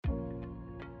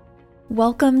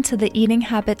Welcome to the Eating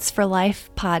Habits for Life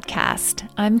podcast.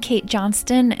 I'm Kate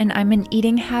Johnston, and I'm an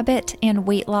eating habit and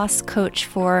weight loss coach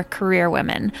for career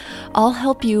women. I'll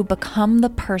help you become the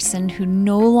person who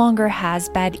no longer has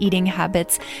bad eating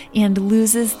habits and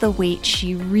loses the weight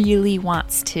she really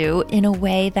wants to in a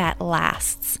way that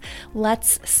lasts.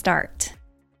 Let's start.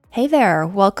 Hey there,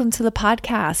 welcome to the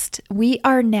podcast. We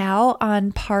are now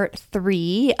on part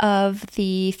 3 of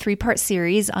the 3-part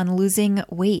series on losing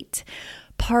weight.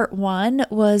 Part 1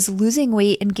 was losing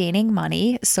weight and gaining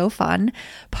money, so fun.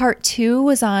 Part 2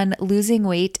 was on losing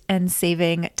weight and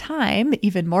saving time,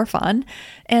 even more fun.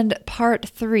 And part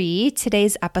 3,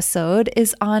 today's episode,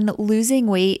 is on losing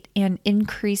weight and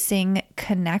increasing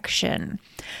connection.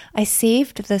 I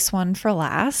saved this one for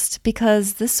last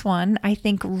because this one I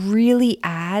think really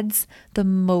adds the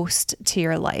most to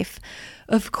your life.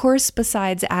 Of course,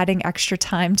 besides adding extra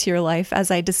time to your life,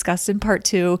 as I discussed in part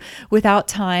 2, without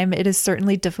time, it is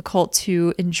certainly difficult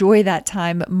to enjoy that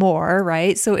time more,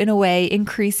 right? So in a way,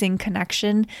 increasing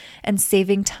connection and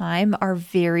saving time are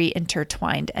very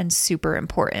intertwined and super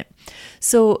important.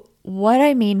 So what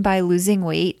I mean by losing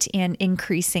weight and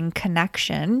increasing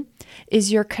connection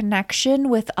is your connection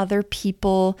with other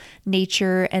people,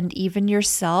 nature, and even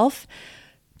yourself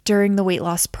during the weight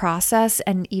loss process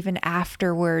and even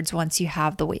afterwards once you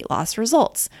have the weight loss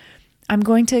results. I'm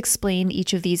going to explain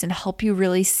each of these and help you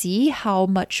really see how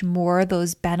much more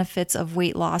those benefits of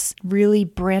weight loss really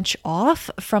branch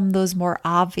off from those more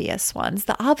obvious ones.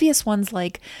 The obvious ones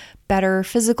like better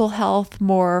physical health,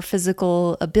 more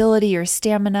physical ability or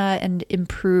stamina, and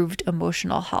improved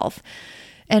emotional health.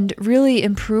 And really,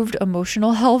 improved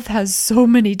emotional health has so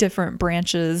many different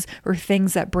branches or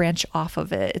things that branch off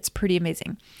of it. It's pretty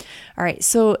amazing. All right,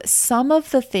 so some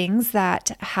of the things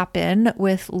that happen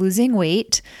with losing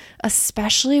weight,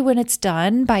 especially when it's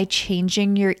done by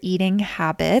changing your eating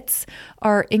habits,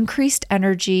 are increased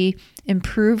energy,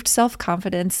 improved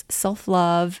self-confidence,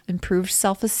 self-love, improved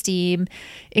self-esteem,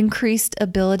 increased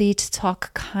ability to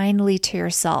talk kindly to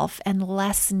yourself, and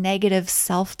less negative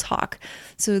self-talk.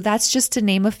 So that's just to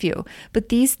name a few. But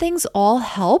these things all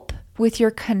help with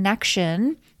your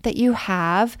connection that you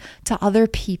have to other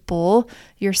people,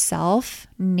 yourself,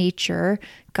 nature,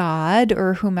 God,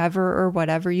 or whomever or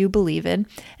whatever you believe in.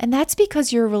 And that's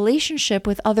because your relationship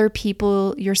with other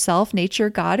people, yourself, nature,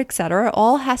 God, etc.,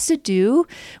 all has to do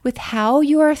with how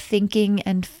you are thinking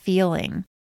and feeling.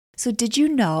 So did you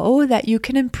know that you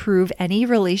can improve any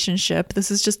relationship,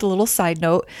 this is just a little side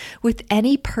note, with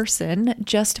any person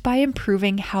just by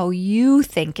improving how you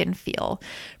think and feel?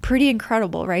 Pretty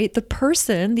incredible, right?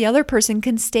 The other person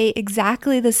can stay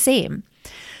exactly the same.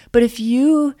 But if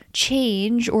you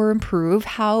change or improve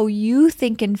how you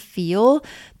think and feel,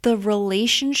 the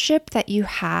relationship that you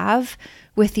have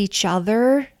with each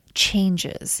other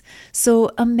changes. So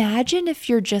imagine if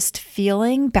you're just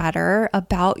feeling better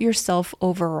about yourself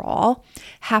overall,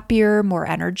 happier, more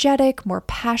energetic, more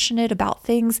passionate about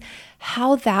things,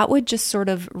 how that would just sort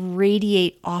of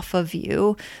radiate off of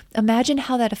you. Imagine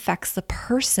how that affects the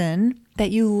person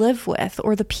that you live with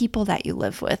or the people that you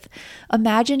live with.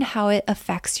 Imagine how it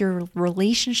affects your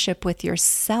relationship with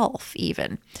yourself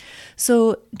even.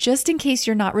 So just in case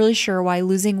you're not really sure why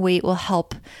losing weight will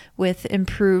help with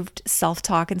improved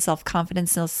self-talk and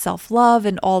self-confidence and self-love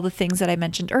and all the things that I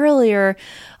mentioned earlier,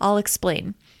 I'll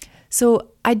explain. So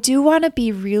I do want to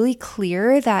be really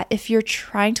clear that if you're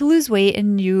trying to lose weight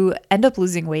and you end up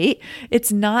losing weight,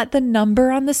 it's not the number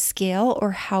on the scale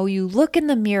or how you look in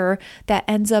the mirror that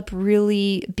ends up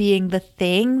really being the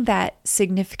thing that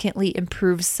significantly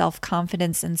improves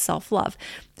self-confidence and self-love.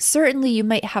 Certainly, you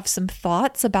might have some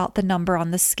thoughts about the number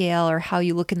on the scale or how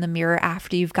you look in the mirror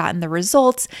after you've gotten the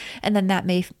results, and then that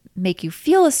may make you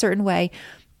feel a certain way.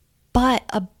 But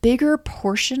a bigger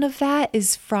portion of that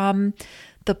is from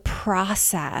the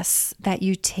process that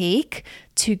you take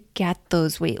to get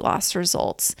those weight loss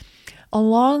results.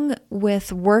 Along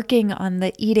with working on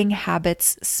the eating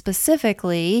habits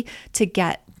specifically to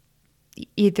get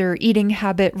either eating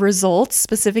habit results,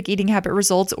 specific eating habit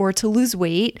results, or to lose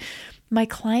weight, my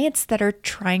clients that are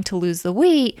trying to lose the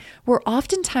weight were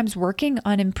oftentimes working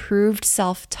on improved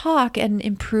self-talk and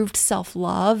improved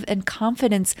self-love and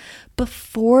confidence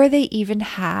before they even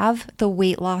have the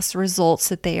weight loss results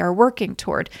that they are working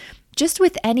toward. Just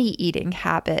with any eating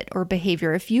habit or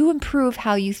behavior, if you improve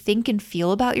how you think and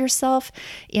feel about yourself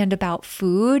and about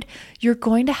food, you're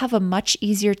going to have a much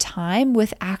easier time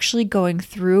with actually going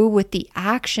through with the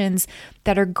actions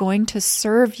that are going to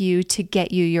serve you to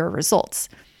get you your results.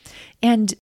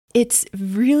 And it's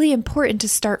really important to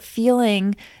start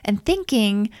feeling and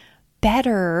thinking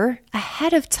better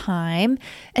ahead of time.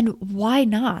 And why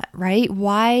not, right?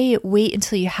 Why wait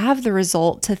until you have the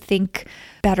result to think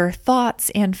better thoughts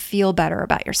and feel better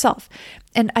about yourself?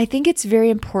 And I think it's very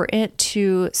important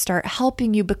to start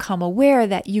helping you become aware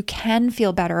that you can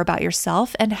feel better about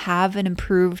yourself and have an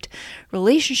improved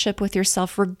relationship with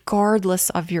yourself regardless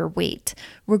of your weight,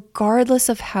 regardless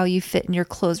of how you fit in your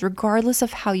clothes, regardless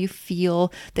of how you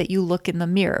feel that you look in the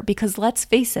mirror. Because let's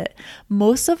face it,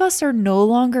 most of us are no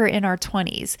longer in our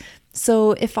 20s.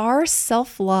 So if our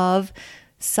self-love,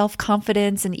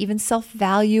 self-confidence, and even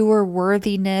self-value or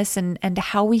worthiness and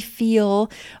how we feel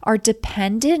are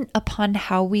dependent upon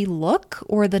how we look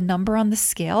or the number on the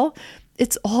scale,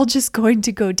 it's all just going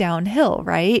to go downhill,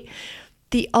 right?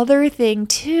 The other thing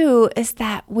too is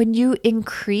that when you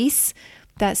increase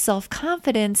that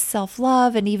self-confidence,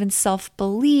 self-love, and even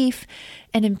self-belief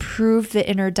and improve the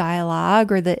inner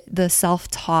dialogue or the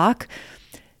self-talk,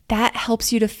 that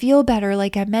helps you to feel better,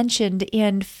 like I mentioned,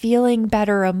 and feeling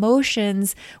better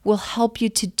emotions will help you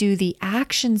to do the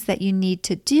actions that you need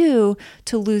to do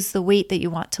to lose the weight that you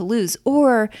want to lose,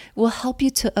 or will help you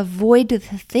to avoid the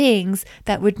things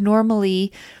that would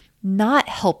normally not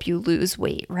help you lose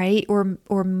weight, right? Or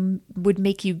would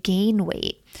make you gain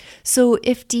weight. So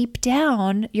if deep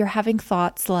down you're having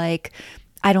thoughts like,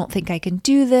 I don't think I can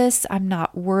do this, I'm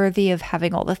not worthy of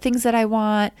having all the things that I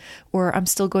want, or I'm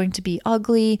still going to be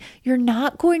ugly, you're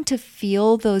not going to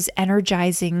feel those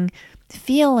energizing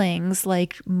feelings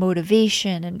like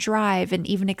motivation and drive and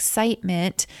even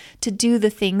excitement to do the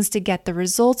things to get the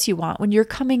results you want. When you're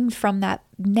coming from that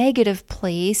negative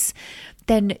place,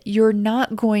 then you're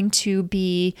not going to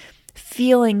be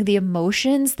feeling the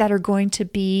emotions that are going to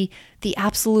be the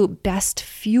absolute best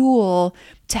fuel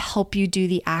to help you do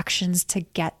the actions to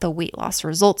get the weight loss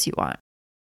results you want.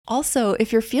 Also,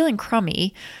 if you're feeling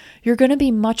crummy, you're going to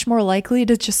be much more likely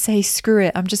to just say, screw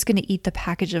it, I'm just going to eat the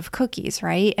package of cookies,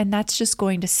 right? And that's just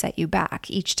going to set you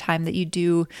back each time that you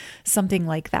do something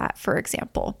like that, for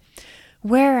example.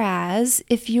 Whereas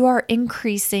if you are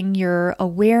increasing your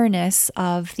awareness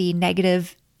of the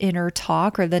negative inner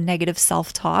talk or the negative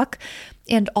self-talk,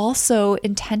 and also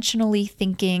intentionally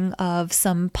thinking of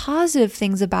some positive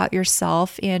things about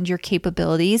yourself and your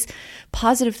capabilities,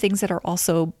 positive things that are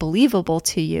also believable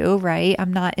to you, right?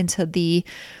 I'm not into the,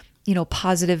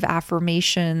 positive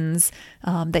affirmations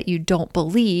that you don't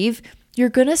believe. You're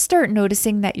going to start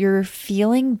noticing that you're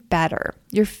feeling better.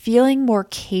 You're feeling more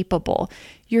capable.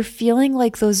 You're feeling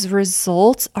like those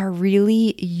results are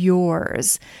really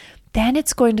yours. Then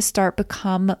it's going to start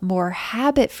become more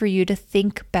habit for you to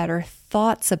think better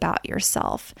thoughts about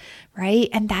yourself, right?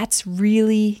 And that's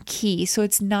really key. So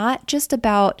it's not just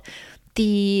about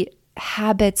the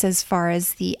habits as far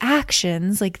as the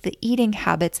actions, like the eating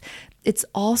habits. It's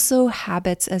also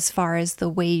habits as far as the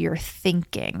way you're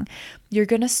thinking. You're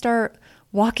going to start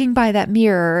walking by that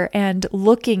mirror and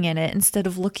looking in it instead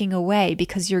of looking away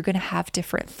because you're going to have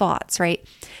different thoughts, right?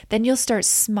 Then you'll start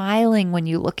smiling when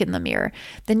you look in the mirror.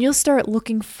 Then you'll start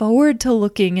looking forward to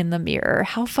looking in the mirror.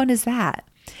 How fun is that?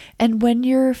 And when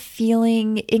you're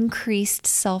feeling increased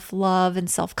self-love and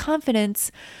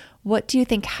self-confidence, what do you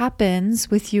think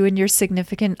happens with you and your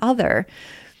significant other?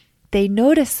 They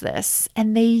notice this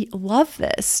and they love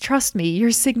this. Trust me,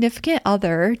 your significant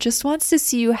other just wants to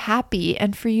see you happy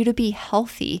and for you to be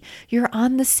healthy. You're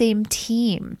on the same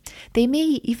team. They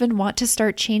may even want to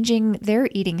start changing their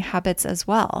eating habits as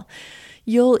well.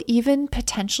 You'll even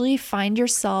potentially find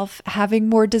yourself having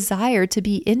more desire to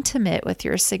be intimate with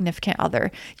your significant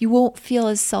other. You won't feel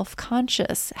as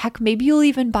self-conscious. Heck, maybe you'll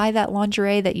even buy that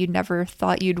lingerie that you never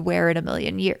thought you'd wear in a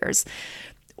million years.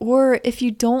 Or if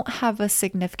you don't have a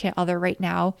significant other right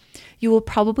now, you will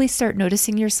probably start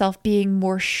noticing yourself being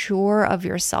more sure of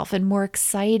yourself and more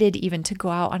excited even to go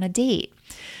out on a date,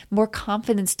 more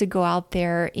confidence to go out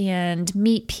there and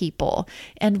meet people.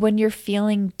 And when you're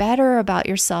feeling better about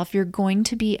yourself, you're going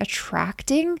to be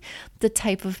attracting the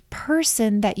type of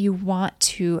person that you want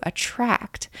to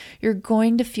attract. You're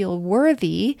going to feel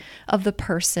worthy of the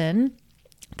person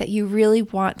that you really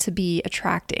want to be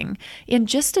attracting. And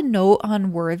just a note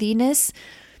on worthiness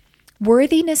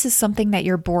is something that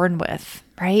you're born with,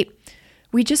 right?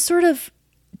 We just sort of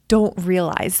don't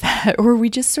realize that, or we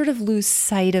just sort of lose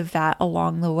sight of that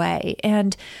along the way.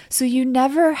 And so you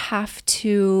never have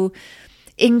to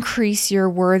increase your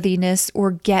worthiness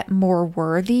or get more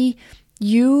worthy.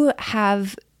 You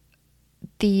have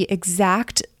the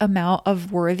exact amount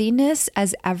of worthiness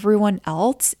as everyone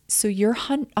else. So you're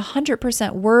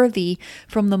 100% worthy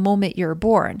from the moment you're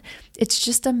born. It's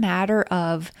just a matter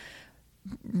of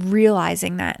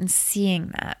realizing that and seeing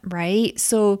that, right?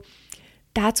 So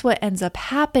that's what ends up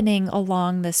happening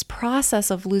along this process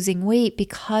of losing weight,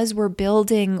 because we're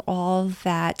building all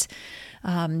that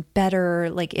better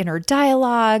like inner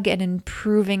dialogue and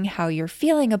improving how you're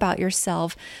feeling about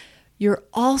yourself. You're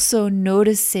also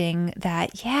noticing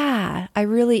that, yeah, I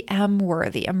really am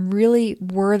worthy. I'm really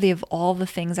worthy of all the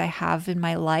things I have in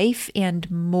my life and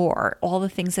more, all the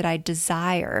things that I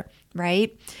desire,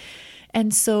 right?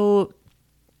 And so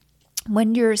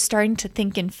when you're starting to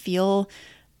think and feel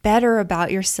better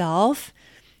about yourself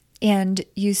and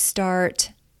you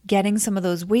start getting some of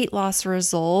those weight loss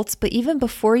results, but even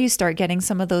before you start getting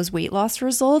some of those weight loss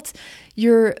results,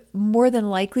 you're more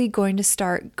than likely going to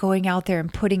start going out there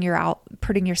and putting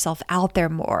yourself out there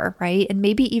more, right? And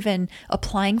maybe even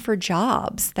applying for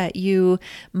jobs that you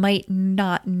might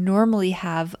not normally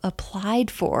have applied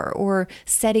for, or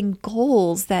setting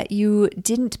goals that you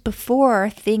didn't before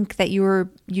think that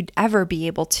you'd ever be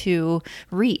able to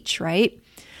reach, right?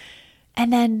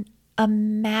 And then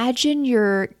imagine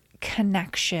your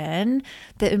connection,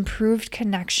 the improved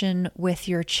connection with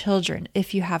your children,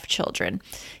 if you have children,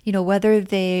 whether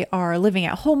they are living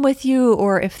at home with you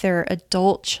or if they're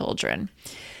adult children.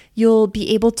 You'll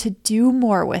be able to do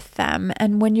more with them.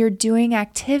 And when you're doing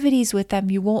activities with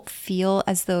them, you won't feel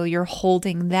as though you're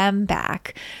holding them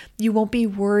back. You won't be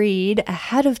worried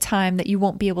ahead of time that you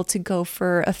won't be able to go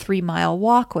for a 3-mile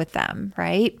walk with them,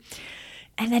 right?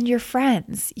 And then your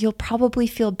friends, you'll probably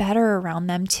feel better around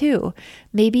them too.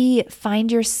 Maybe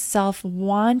find yourself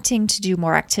wanting to do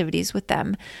more activities with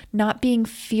them, not being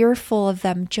fearful of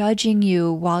them judging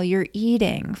you while you're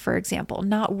eating, for example,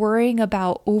 not worrying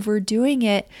about overdoing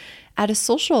it at a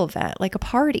social event like a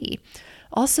party.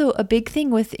 Also, a big thing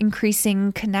with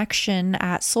increasing connection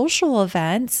at social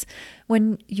events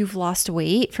when you've lost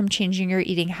weight from changing your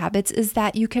eating habits is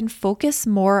that you can focus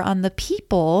more on the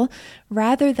people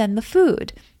rather than the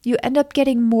food. You end up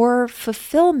getting more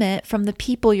fulfillment from the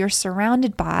people you're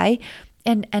surrounded by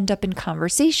and end up in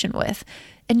conversation with.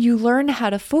 And you learn how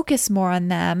to focus more on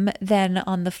them than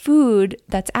on the food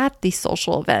that's at the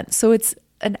social event. So it's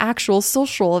an actual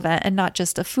social event and not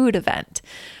just a food event.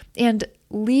 And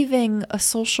leaving a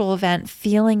social event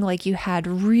feeling like you had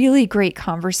really great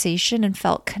conversation and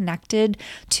felt connected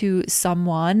to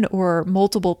someone or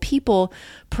multiple people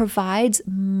provides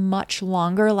much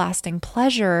longer lasting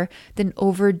pleasure than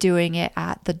overdoing it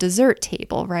at the dessert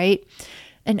table, right?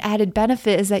 An added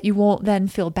benefit is that you won't then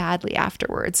feel badly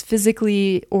afterwards,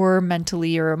 physically or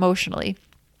mentally or emotionally.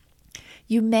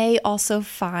 You may also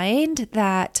find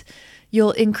that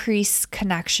you'll increase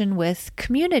connection with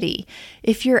community.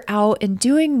 If you're out and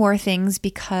doing more things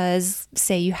because,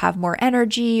 say, you have more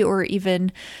energy or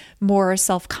even more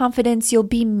self-confidence, you'll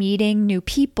be meeting new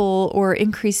people or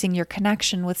increasing your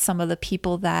connection with some of the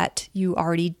people that you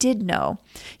already did know.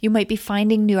 You might be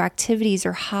finding new activities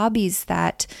or hobbies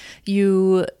that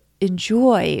you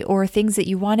enjoy or things that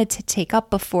you wanted to take up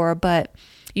before, but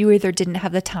you either didn't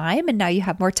have the time and now you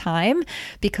have more time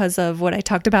because of what I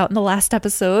talked about in the last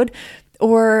episode,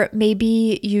 or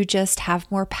maybe you just have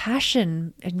more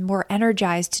passion and more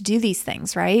energized to do these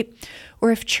things, right?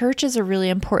 Or if church is a really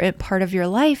important part of your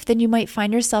life, then you might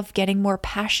find yourself getting more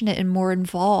passionate and more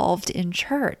involved in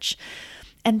church.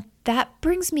 And that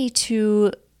brings me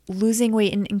to losing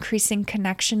weight and increasing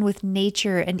connection with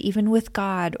nature and even with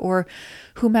God or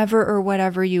whomever or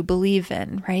whatever you believe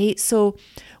in, right? So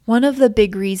one of the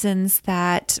big reasons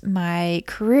that my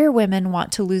career women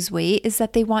want to lose weight is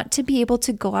that they want to be able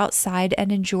to go outside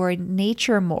and enjoy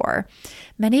nature more.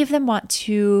 Many of them want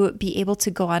to be able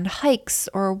to go on hikes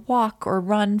or walk or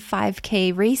run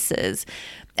 5K races.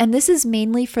 And this is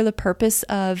mainly for the purpose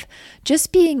of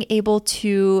just being able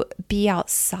to be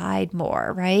outside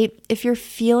more, right? If you're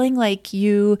feeling like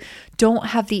you don't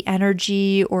have the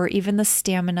energy or even the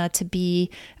stamina to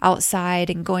be outside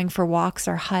and going for walks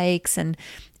or hikes and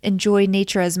enjoy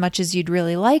nature as much as you'd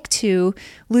really like to,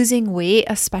 losing weight,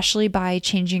 especially by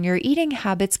changing your eating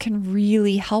habits, can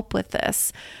really help with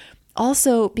this.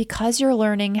 Also, because you're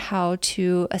learning how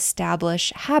to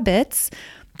establish habits,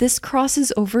 this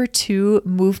crosses over to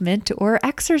movement or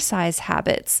exercise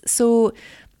habits. So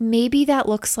maybe that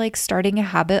looks like starting a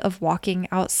habit of walking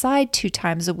outside 2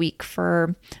 times a week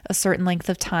for a certain length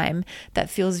of time that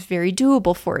feels very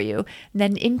doable for you, and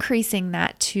then increasing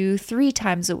that to 3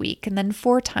 times a week and then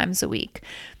 4 times a week.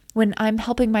 When I'm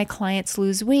helping my clients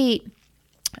lose weight,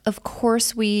 of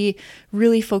course, we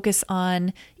really focus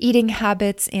on eating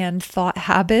habits and thought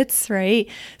habits, right?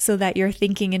 So that you're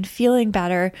thinking and feeling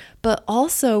better. But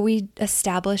also we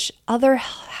establish other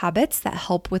habits that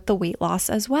help with the weight loss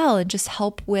as well and just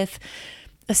help with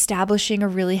establishing a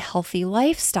really healthy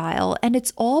lifestyle. And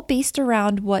it's all based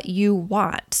around what you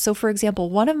want. So, for example,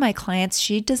 one of my clients,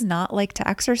 she does not like to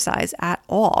exercise at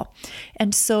all.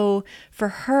 And so for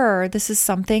her, this is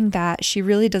something that she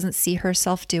really doesn't see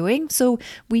herself doing. So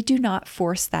we do not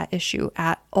force that issue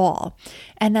at all.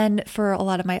 And then for a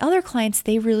lot of my other clients,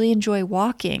 they really enjoy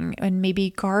walking and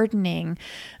maybe gardening.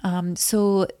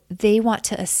 So they want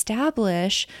to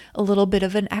establish a little bit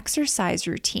of an exercise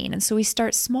routine. And so we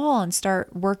start small and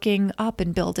start working up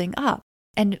and building up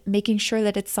and making sure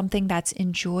that it's something that's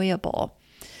enjoyable.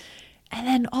 And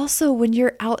then also when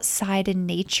you're outside in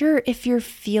nature, if you're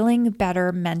feeling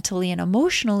better mentally and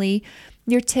emotionally,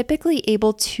 you're typically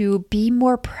able to be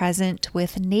more present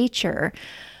with nature.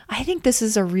 I think this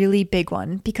is a really big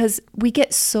one because we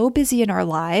get so busy in our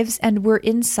lives and we're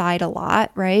inside a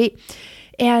lot, right?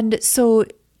 And so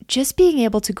just being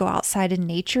able to go outside in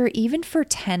nature, even for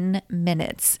 10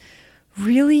 minutes,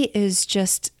 really is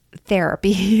just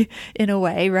therapy in a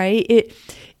way, right?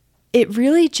 It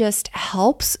really just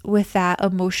helps with that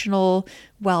emotional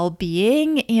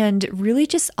well-being and really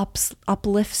just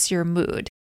uplifts your mood.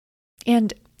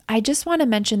 And I just want to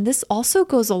mention this also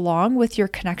goes along with your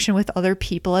connection with other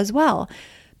people as well.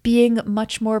 Being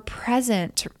much more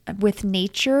present with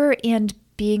nature and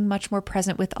being much more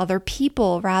present with other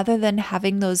people rather than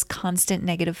having those constant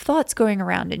negative thoughts going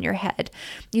around in your head.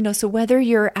 So whether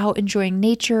you're out enjoying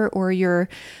nature or you're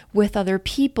with other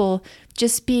people,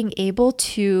 just being able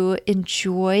to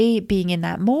enjoy being in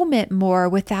that moment more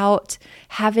without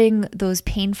having those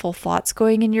painful thoughts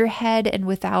going in your head and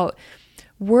without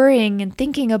worrying and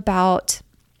thinking about,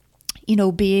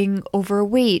 being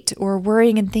overweight or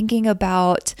worrying and thinking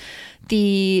about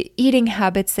the eating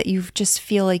habits that you just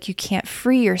feel like you can't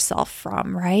free yourself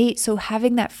from, right? So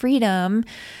having that freedom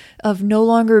of no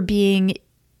longer being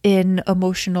in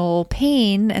emotional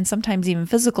pain and sometimes even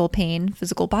physical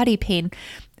body pain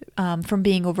from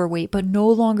being overweight, but no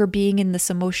longer being in this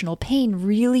emotional pain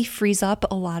really frees up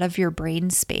a lot of your brain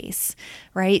space,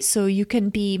 right? So you can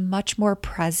be much more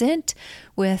present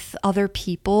with other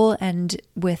people and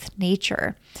with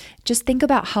nature. Just think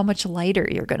about how much lighter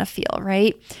you're going to feel,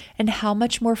 right? And how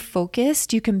much more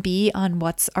focused you can be on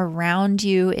what's around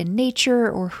you in nature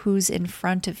or who's in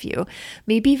front of you.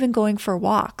 Maybe even going for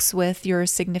walks with your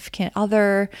significant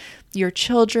other, your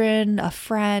children, a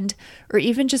friend, or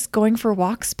even just going for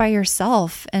walks by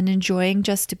yourself and enjoying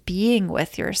just being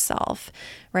with yourself,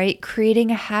 right? Creating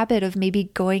a habit of maybe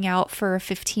going out for a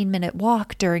 15-minute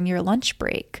walk during your lunch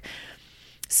break.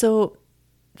 So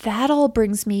that all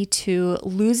brings me to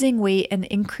losing weight and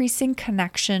increasing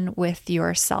connection with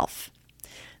yourself.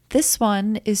 This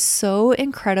one is so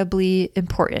incredibly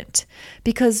important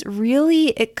because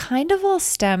really it kind of all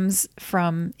stems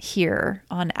from here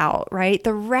on out, right?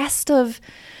 The rest of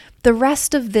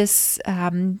this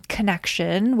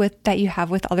connection that you have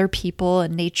with other people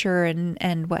and nature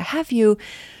and what have you,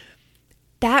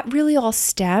 that really all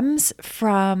stems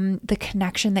from the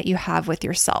connection that you have with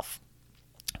yourself.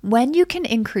 When you can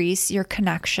increase your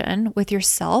connection with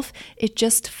yourself, it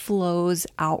just flows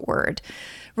outward.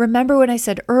 Remember when I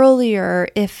said earlier,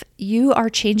 if you are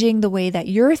changing the way that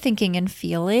you're thinking and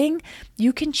feeling,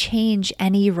 you can change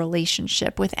any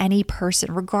relationship with any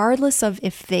person, regardless of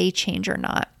if they change or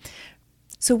not.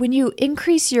 So when you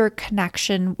increase your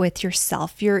connection with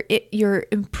yourself, you're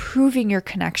improving your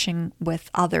connection with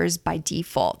others by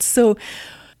default. So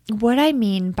what I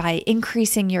mean by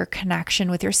increasing your connection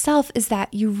with yourself is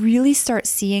that you really start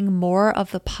seeing more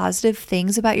of the positive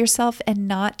things about yourself and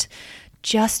not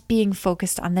just being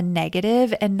focused on the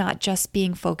negative and not just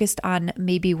being focused on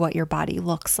maybe what your body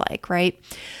looks like, right?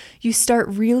 You start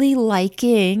really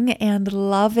liking and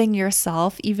loving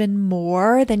yourself even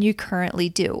more than you currently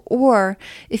do. Or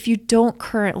if you don't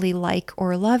currently like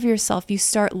or love yourself, you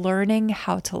start learning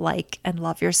how to like and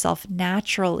love yourself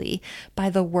naturally by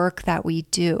the work that we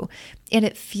do. And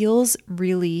it feels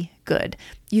really good.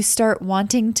 You start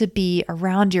wanting to be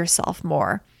around yourself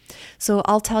more. So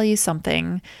I'll tell you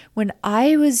something. When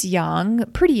I was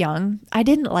pretty young, I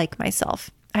didn't like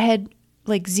myself. I had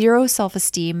zero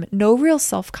self-esteem, no real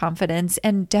self-confidence,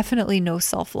 and definitely no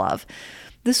self-love.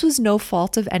 This was no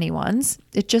fault of anyone's.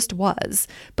 It just was.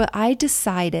 But I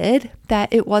decided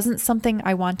that it wasn't something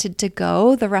I wanted to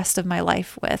go the rest of my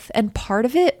life with. And part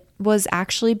of it was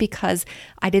actually because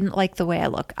I didn't like the way I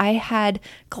look. I had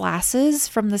glasses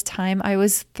from the time I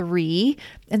was 3.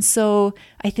 And so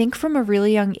I think from a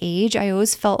really young age, I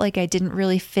always felt like I didn't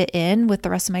really fit in with the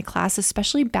rest of my class,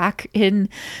 especially back in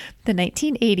the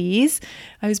 1980s.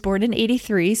 I was born in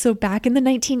 83. So back in the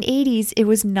 1980s, it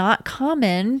was not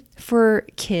common for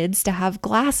kids to have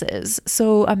glasses.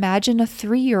 So imagine a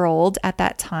 3-year-old at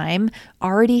that time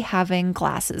already having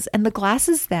glasses. And the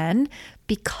glasses then,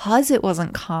 because it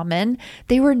wasn't common,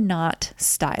 they were not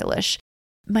stylish.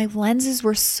 My lenses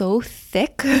were so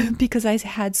thick because I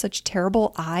had such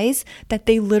terrible eyes that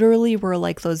they literally were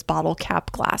like those bottle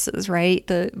cap glasses, right?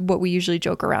 What we usually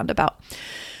joke around about.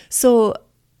 So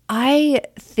I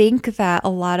think that a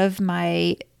lot of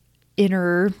my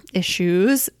inner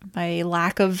issues, my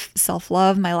lack of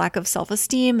self-love, my lack of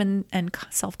self-esteem and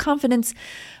self-confidence,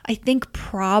 I think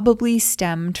probably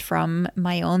stemmed from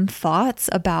my own thoughts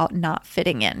about not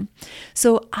fitting in.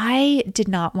 So I did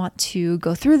not want to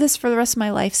go through this for the rest of my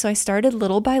life. So I started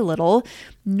little by little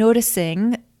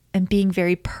noticing and being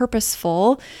very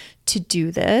purposeful to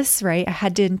do this, right? I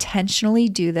had to intentionally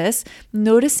do this,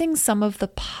 noticing some of the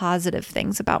positive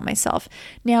things about myself.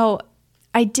 Now,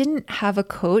 I didn't have a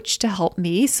coach to help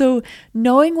me. So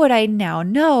knowing what I now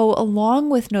know, along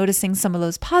with noticing some of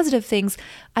those positive things,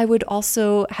 I would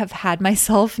also have had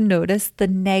myself notice the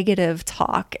negative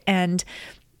talk and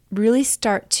really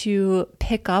start to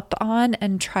pick up on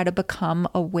and try to become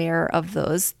aware of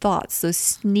those thoughts, those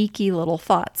sneaky little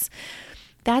thoughts.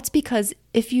 That's because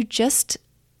if you just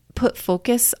put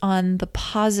focus on the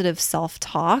positive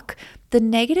self-talk, the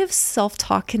negative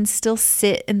self-talk can still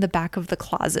sit in the back of the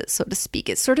closet, so to speak.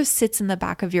 It sort of sits in the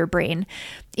back of your brain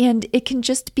and it can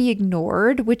just be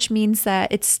ignored, which means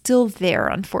that it's still there,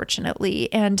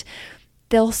 unfortunately, and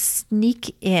they'll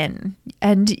sneak in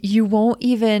and you won't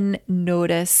even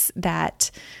notice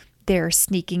that they're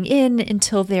sneaking in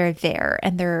until they're there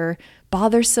and they're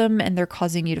bothersome and they're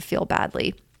causing you to feel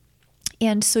badly.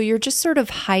 And so you're just sort of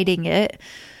hiding it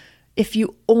if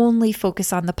you only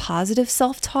focus on the positive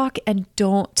self-talk and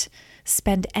don't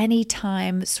spend any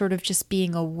time sort of just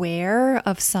being aware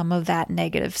of some of that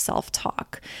negative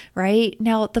self-talk, right?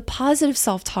 Now, the positive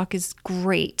self-talk is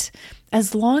great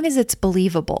as long as it's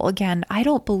believable. Again, I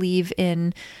don't believe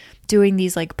in doing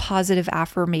these like positive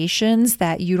affirmations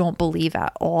that you don't believe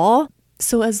at all.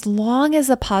 So as long as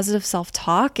a positive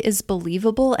self-talk is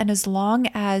believable and as long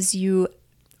as you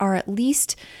are at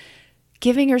least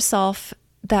giving yourself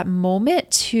that moment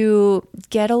to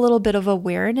get a little bit of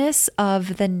awareness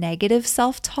of the negative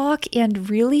self-talk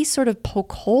and really sort of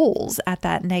poke holes at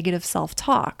that negative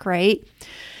self-talk, right?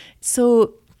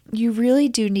 So you really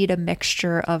do need a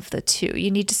mixture of the two.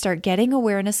 You need to start getting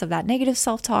awareness of that negative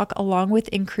self-talk along with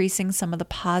increasing some of the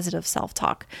positive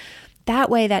self-talk.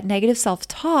 That way, that negative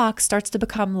self-talk starts to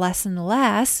become less and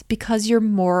less because you're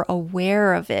more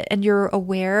aware of it and you're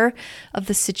aware of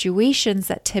the situations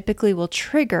that typically will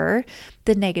trigger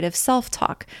the negative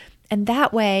self-talk. And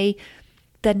that way,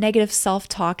 the negative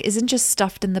self-talk isn't just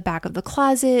stuffed in the back of the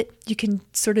closet. You can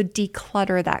sort of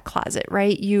declutter that closet,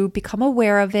 right? You become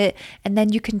aware of it, and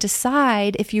then you can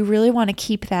decide if you really want to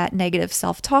keep that negative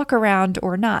self-talk around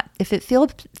or not. If it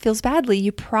feels badly,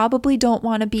 you probably don't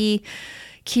want to be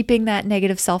keeping that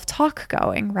negative self-talk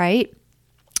going, right?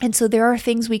 And so there are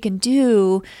things we can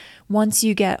do once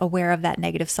you get aware of that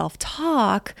negative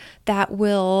self-talk that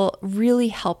will really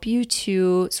help you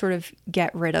to sort of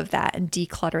get rid of that and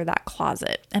declutter that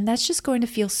closet. And that's just going to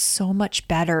feel so much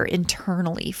better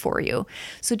internally for you.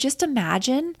 So just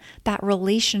imagine that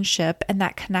relationship and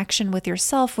that connection with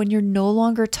yourself when you're no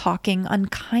longer talking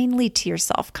unkindly to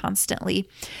yourself constantly,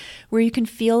 where you can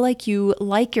feel like you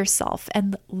like yourself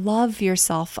and love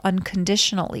yourself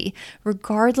unconditionally,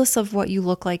 regardless of what you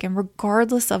look like and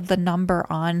regardless of the number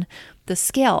on the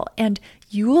scale. And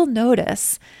you will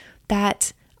notice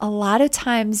that a lot of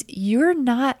times you're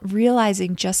not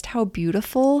realizing just how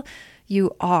beautiful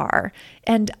you are.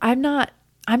 And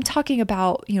I'm talking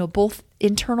about, both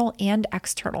internal and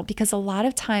external, because a lot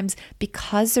of times,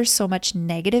 because there's so much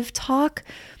negative talk,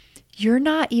 you're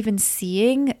not even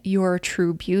seeing your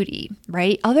true beauty,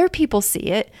 right? Other people see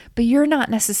it, but you're not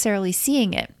necessarily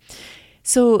seeing it.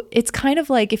 So it's kind of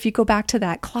like if you go back to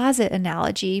that closet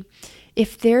analogy,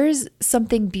 if there's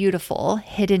something beautiful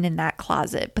hidden in that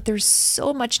closet, but there's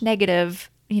so much negative,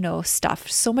 stuff,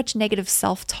 so much negative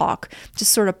self-talk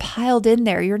just sort of piled in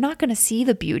there, you're not going to see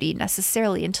the beauty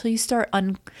necessarily until you start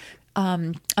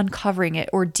uncovering it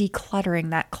or decluttering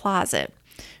that closet,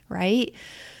 right?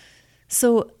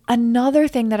 So another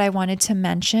thing that I wanted to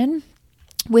mention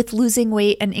with losing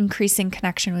weight and increasing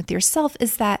connection with yourself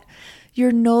is that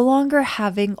you're no longer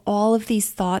having all of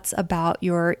these thoughts about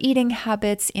your eating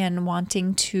habits and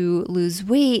wanting to lose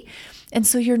weight. And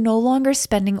so you're no longer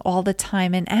spending all the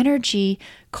time and energy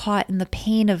caught in the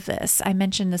pain of this. I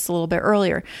mentioned this a little bit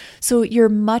earlier. So you're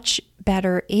much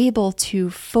better able to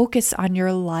focus on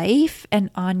your life and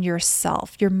on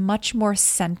yourself. You're much more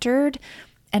centered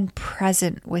and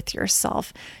present with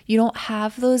yourself. You don't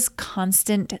have those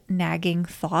constant nagging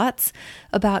thoughts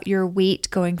about your weight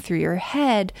going through your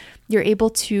head. You're able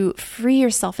to free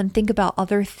yourself and think about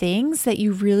other things that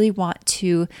you really want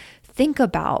to think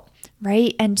about,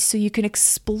 right? And so you can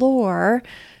explore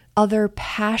other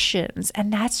passions.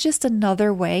 And that's just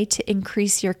another way to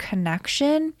increase your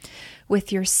connection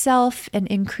with yourself and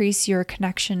increase your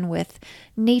connection with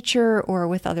nature or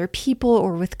with other people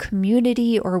or with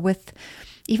community or with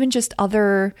even just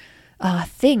other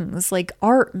things like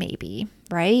art maybe,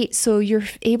 right? So you're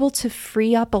able to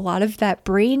free up a lot of that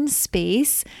brain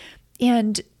space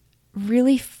and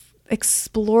really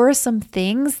explore some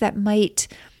things that might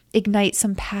ignite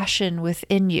some passion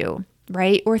within you,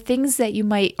 right? Or things that you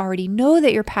might already know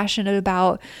that you're passionate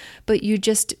about, but you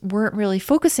just weren't really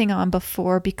focusing on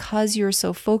before because you're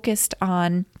so focused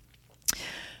on,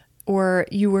 or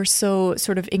you were so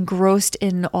sort of engrossed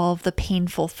in all of the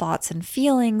painful thoughts and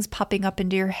feelings popping up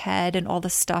into your head and all the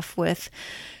stuff with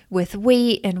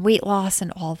weight and weight loss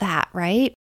and all that,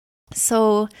 right?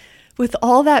 So with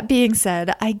all that being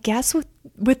said, I guess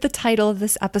with the title of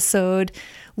this episode,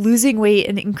 Losing Weight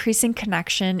and Increasing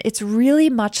Connection, it's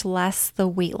really much less the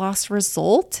weight loss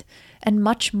result and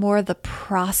much more the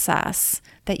process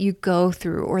that you go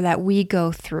through or that we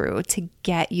go through to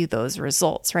get you those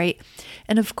results, right?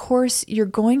 And of course, you're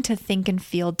going to think and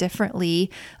feel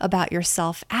differently about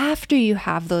yourself after you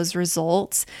have those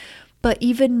results. But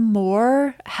even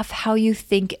more of how you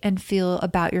think and feel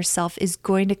about yourself is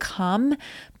going to come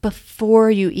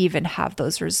before you even have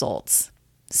those results.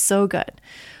 So good.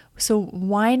 So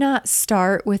why not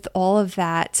start with all of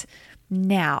that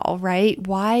now, right?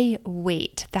 Why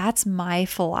wait? That's my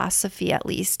philosophy, at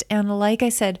least. And like I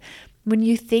said, when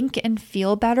you think and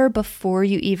feel better before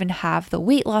you even have the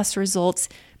weight loss results,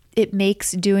 it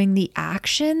makes doing the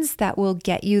actions that will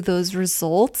get you those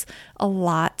results a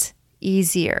lot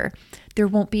easier. There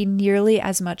won't be nearly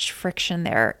as much friction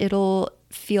there. It'll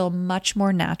feel much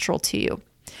more natural to you.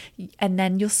 And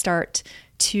then you'll start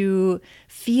to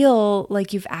feel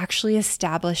like you've actually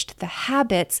established the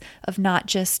habits of not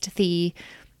just the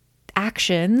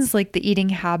actions like the eating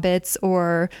habits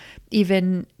or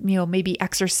even, maybe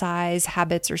exercise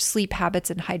habits or sleep habits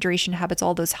and hydration habits,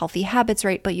 all those healthy habits,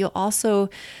 right? But you'll also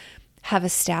have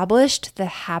established the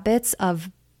habits of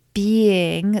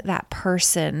being that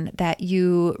person that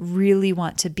you really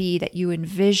want to be, that you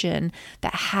envision,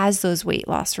 that has those weight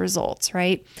loss results,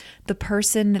 right? The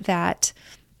person that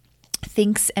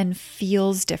thinks and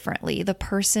feels differently, the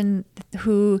person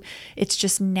who it's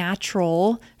just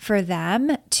natural for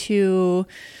them to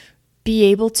be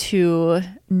able to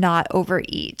not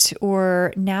overeat,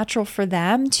 or natural for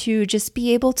them to just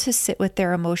be able to sit with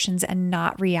their emotions and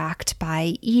not react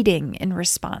by eating in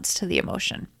response to the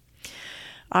emotion.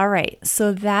 All right,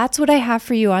 so that's what I have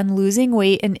for you on losing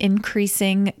weight and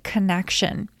increasing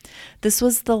connection. This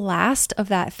was the last of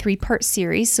that 3-part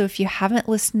series. So if you haven't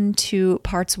listened to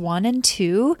parts 1 and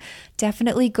 2,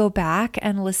 definitely go back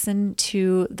and listen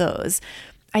to those.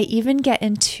 I even get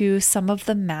into some of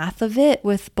the math of it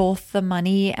with both the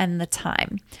money and the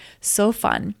time. So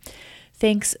fun.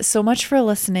 Thanks so much for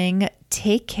listening.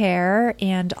 Take care,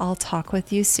 and I'll talk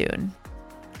with you soon.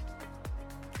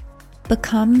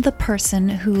 Become the person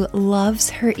who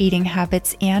loves her eating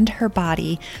habits and her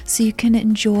body so you can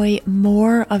enjoy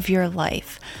more of your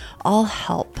life. I'll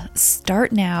help.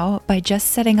 Start now by just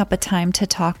setting up a time to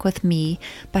talk with me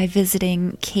by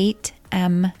visiting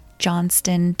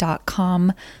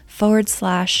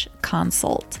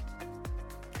katemjohnston.com/consult.